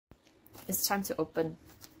it's time to open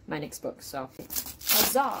my next book, so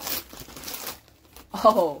huzzah!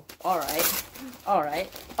 Oh, alright, alright,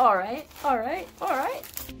 alright, alright, alright.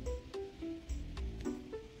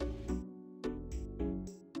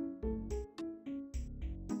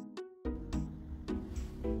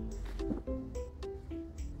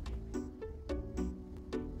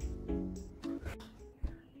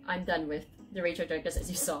 I'm done with the Rachel Dragons as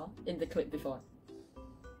you saw in the clip before.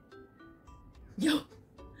 Yo!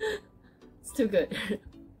 It's too good.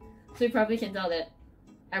 So you probably can tell that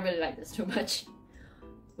I really like this too much.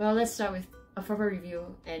 Well, let's start with a proper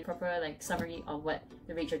review and proper summary on what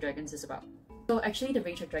the Rachel Dragons is about. So actually the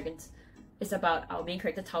Rachel Dragons is about our main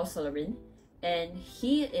character Tao Solarin, and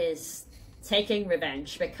he is taking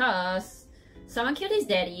revenge because someone killed his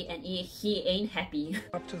daddy and he ain't happy.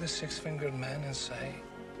 Up to the six-fingered man and say,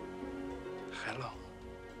 "Hello,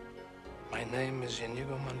 my name is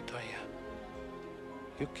Inigo Montoya.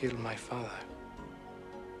 You killed my father.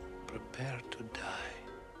 Prepare to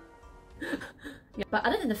die." Yeah, but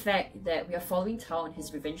other than the fact that we are following Tao on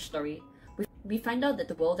his revenge story, we find out that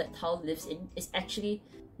the world that Tao lives in is actually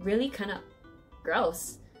really kind of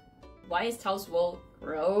gross. Why is Tao's world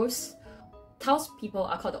gross? Tao's people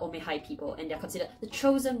are called the Omehai people, and they're considered the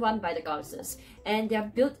chosen one by the goddesses. And they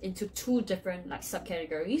are built into two different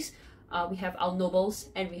subcategories. We have our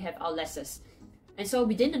nobles and we have our lessers. And so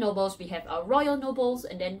within the nobles, we have our royal nobles,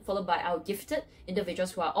 and then followed by our gifted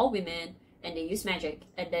individuals who are all women and they use magic,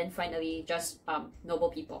 and then finally just noble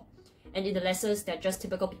people. And in the lessers, they're just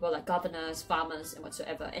typical people like governors, farmers, and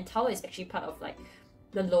whatsoever. And Tao is actually part of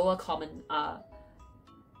the lower common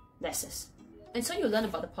lessers. And so you learn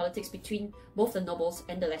about the politics between both the nobles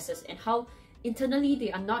and the lessers, and how internally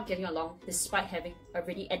they are not getting along despite having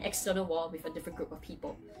already an external war with a different group of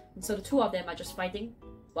people. And so the two of them are just fighting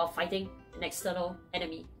while fighting an external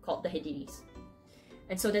enemy called the Hedinis.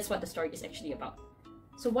 And so that's what the story is actually about.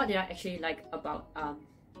 So what did I actually like about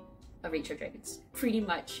A Rachel Dragons? Pretty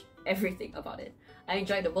much everything about it. I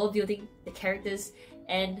enjoyed the world building, the characters,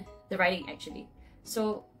 and the writing actually.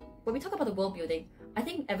 So when we talk about the world building, I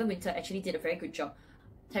think Evan Winter actually did a very good job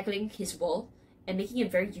tackling his world and making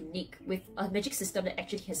it very unique with a magic system that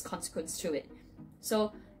actually has consequence to it.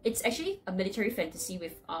 So it's actually a military fantasy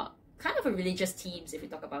with kind of a religious themes if we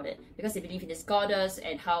talk about it, because they believe in this goddess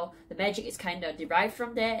and how the magic is kind of derived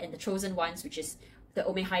from there, and the chosen ones, which is the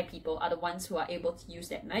Omehai people, are the ones who are able to use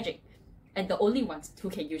that magic, and the only ones who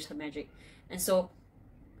can use her magic. And so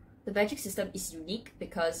the magic system is unique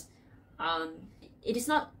because it is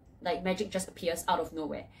not like magic just appears out of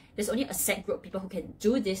nowhere. There's only a set group of people who can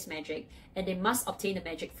do this magic, and they must obtain the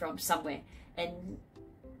magic from somewhere. And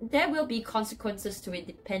there will be consequences to it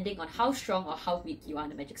depending on how strong or how weak you are in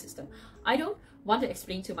the magic system. I don't want to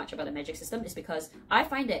explain too much about the magic system, is because I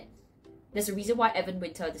find that there's a reason why Evan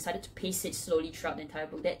Winter decided to pace it slowly throughout the entire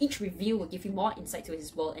book, that each review will give you more insight to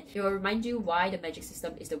his world and it will remind you why the magic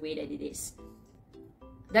system is the way that it is.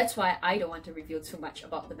 That's why I don't want to reveal too much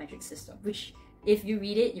about the magic system, which if you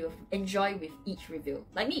read it, you'll enjoy with each review,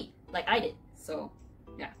 like me, like I did. So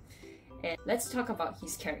yeah. And let's talk about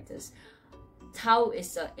his characters. Tao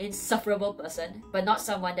is an insufferable person, but not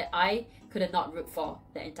someone that I could not root for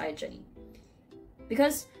the entire journey.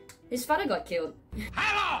 Because his father got killed.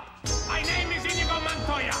 Hello! My name is Inigo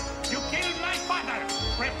Montoya. You killed my father.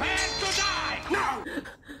 Prepare to die!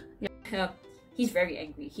 No! Yeah, he's very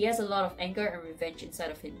angry. He has a lot of anger and revenge inside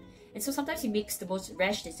of him. And so sometimes he makes the most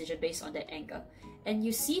rash decision based on that anger. And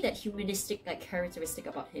you see that humanistic characteristic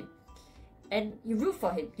about him. And you root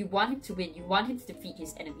for him. You want him to win. You want him to defeat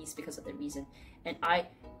his enemies because of that reason. And I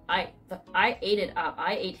ate it up.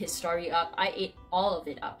 I ate his story up. I ate all of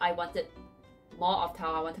it up. I wanted more of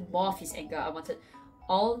Tao. I wanted more of his anger. I wanted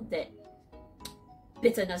all that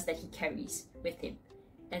bitterness that he carries with him.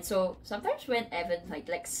 And so sometimes when Evan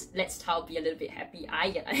lets Tao be a little bit happy,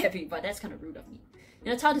 I get unhappy, but that's kind of rude of me.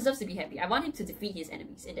 You know, Tao deserves to be happy. I want him to defeat his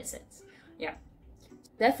enemies in that sense. Yeah.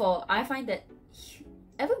 Therefore, I find that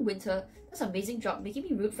Evan Winter does an amazing job making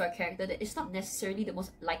me root for a character that is not necessarily the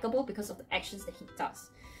most likable because of the actions that he does.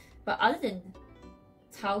 But other than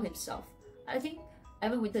Tao himself, I think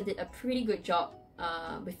Evan Winter did a pretty good job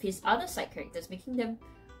with his other side characters, making them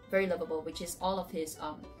very lovable, which is all of his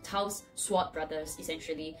Tao's sword brothers,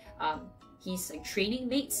 essentially. His training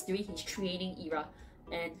mates during his training era,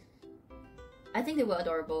 and I think they were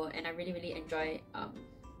adorable, and I really enjoy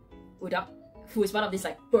Udak, who is one of these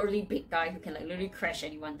burly big guy who can literally crash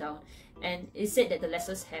anyone down. And it's said that the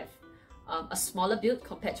lessers have a smaller build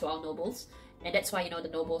compared to our nobles, and that's why, you know, the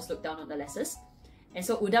nobles look down on the lessers. And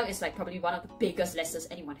so Udak is probably one of the biggest lessers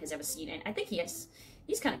anyone has ever seen, and I think he's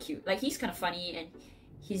kind of cute. He's kind of funny, and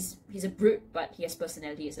he's a brute, but he has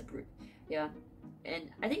personality as a brute. Yeah. And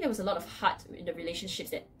I think there was a lot of heart in the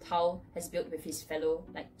relationships that Tao has built with his fellow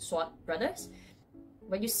like sword brothers.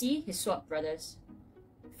 When you see his sword brothers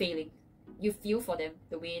failing, you feel for them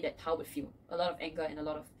the way that Tao would feel. A lot of anger and a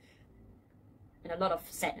lot of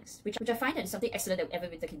sadness, which I find that is something excellent that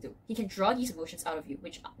Evan Winter can do. He can draw these emotions out of you,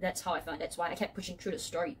 which that's how I found. That's why I kept pushing through the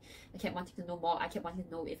story. I kept wanting to know more. I kept wanting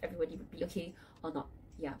to know if everybody would be okay or not.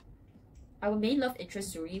 Yeah. Our main love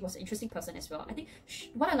interest, Zuri, was an interesting person as well. I think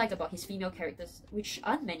what I liked about his female characters, which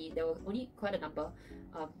aren't many, there were only quite a number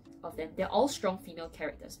of them. They're all strong female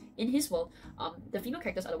characters. In his world, the female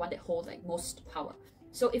characters are the one that hold like most power.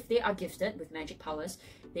 So if they are gifted with magic powers,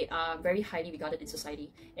 they are very highly regarded in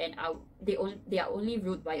society, and they are only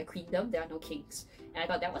ruled by a queendom. There are no kings, and I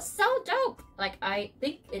thought that was so dope. Like, I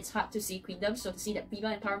think it's hard to see queendom, so to see that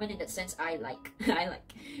female empowerment in that sense, I like.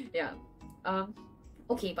 Yeah.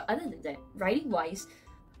 Okay, but other than that, writing wise,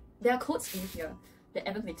 there are quotes in here that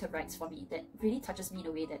Evan Winter writes for me that really touches me in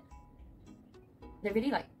a way that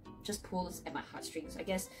really like just pulls at my heartstrings. I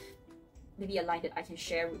guess maybe a line that I can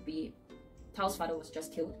share would be, Tao's father was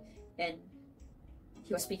just killed, and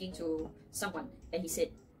he was speaking to someone, and he said,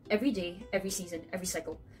 "Every day, every season, every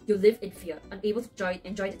cycle, you live in fear, unable to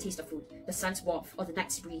enjoy the taste of food, the sun's warmth, or the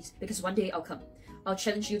night's breeze, because one day I'll come. I'll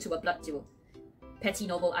challenge you to a blood duel. Petty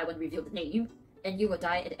noble, I won't reveal the name, and you will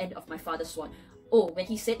die at the end of my father's sword." Oh, when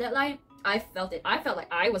he said that line, I felt it. I felt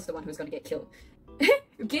like I was the one who was gonna get killed.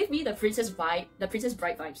 It gave me the princess vibe, the Princess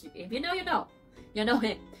Bride vibes. If you know, you know. You know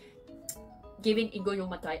him. Giving Ingo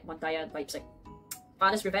Montaya vibes, like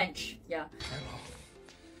father's revenge. Yeah. Hello.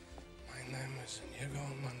 My name is Inigo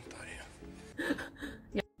Montoya.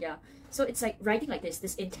 Yeah. So it's like writing like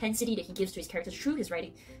this intensity that he gives to his characters through his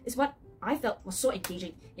writing is what I felt was so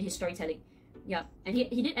engaging in his storytelling. Yeah, and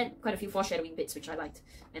he did add quite a few foreshadowing bits, which I liked.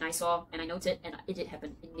 And I saw, and I noted, and it did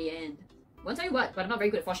happen in the end. Won't tell you what, but I'm not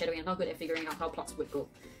very good at foreshadowing. I'm not good at figuring out how plots would go.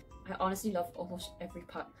 I honestly love almost every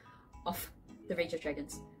part of The Rage of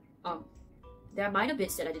Dragons. There are minor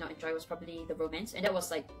bits that I did not enjoy, was probably the romance, and that was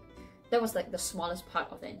like the smallest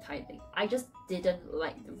part of the entire thing. I just didn't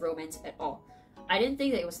like the romance at all. I didn't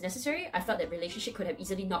think that it was necessary. I felt that relationship could have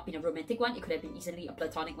easily not been a romantic one. It could have been easily a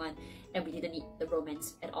platonic one, and we didn't need the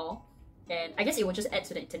romance at all. And I guess it would just add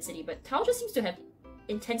to the intensity, but Tao just seems to have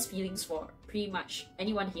intense feelings for pretty much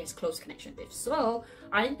anyone he has close connection with. So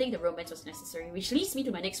I didn't think the romance was necessary, which leads me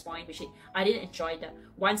to my next point, which is I didn't enjoy the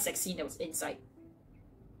one sex scene that was inside.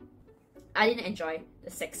 I didn't enjoy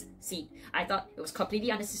the sex scene. I thought it was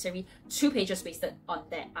completely unnecessary. 2 pages wasted on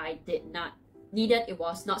that. I did not need it. It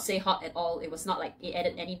was not say hot at all. It was not like it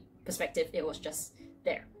added any perspective. It was just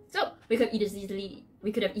there. So we could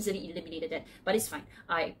have easily eliminated that, but it's fine.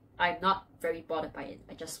 I'm not very bothered by it.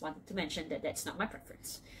 I just wanted to mention that that's not my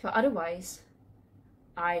preference. But otherwise,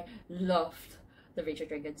 I loved The Rage of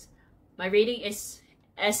Dragons. My rating is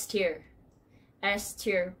S tier. S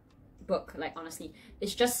tier book. Like, honestly,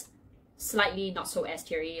 it's just slightly not so S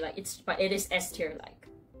tiery. Like, but it is S tier. Like,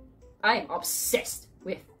 I am obsessed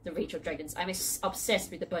with The Rage of Dragons. I'm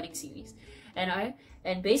obsessed with the Burning series,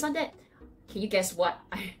 and based on that, can you guess what?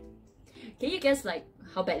 Can you guess like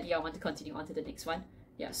how badly I want to continue on to the next one?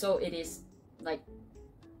 Yeah, so it is like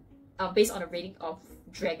based on a rating of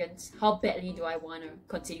dragons, how badly do I want to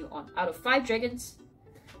continue on? Out of 5 dragons,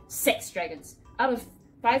 6 dragons. Out of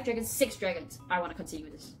 5 dragons, 6 dragons. I want to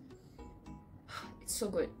continue this. It's so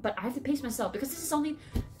good, but I have to pace myself because this is only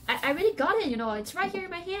I already got it, you know, it's right here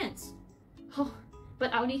in my hands. Oh,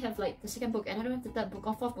 but I only have like the 2nd book, and I don't have the 3rd book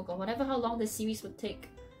or 4th book or whatever how long this series would take.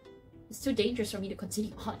 It's too dangerous for me to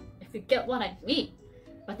continue on, if you get what I mean.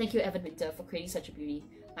 But thank you, Evan Winter, for creating such a beauty.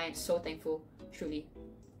 I am so thankful, truly.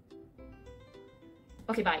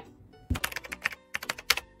 Okay, bye.